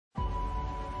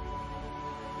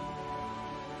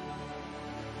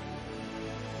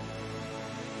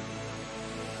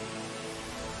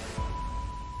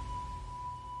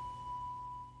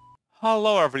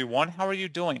Hello everyone, how are you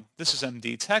doing? This is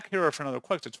MD Tech here for another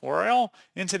quick tutorial.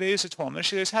 In today's tutorial, I'm going to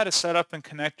show you guys how to set up and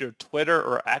connect your Twitter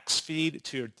or X feed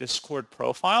to your Discord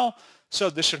profile.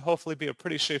 So this should hopefully be a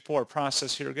pretty straightforward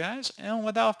process here, guys. And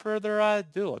without further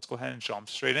ado, let's go ahead and jump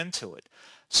straight into it.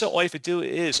 So all you have to do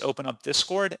is open up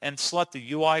Discord and select the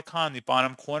U icon in the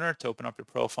bottom corner to open up your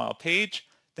profile page.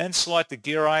 Then select the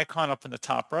gear icon up in the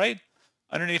top right.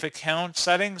 Underneath account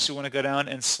settings, you want to go down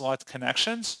and select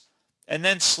connections, and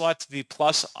then select the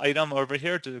plus item over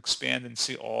here to expand and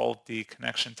see all the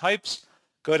connection types.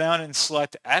 Go down and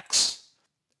select X,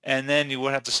 and then you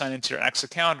would have to sign into your X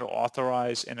account or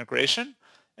authorize integration,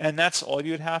 and that's all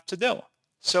you'd have to do.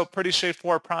 So pretty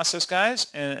straightforward process, guys,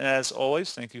 and as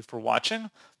always, thank you for watching.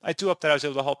 I do hope that I was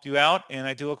able to help you out, and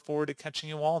I do look forward to catching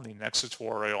you all in the next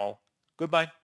tutorial. Goodbye.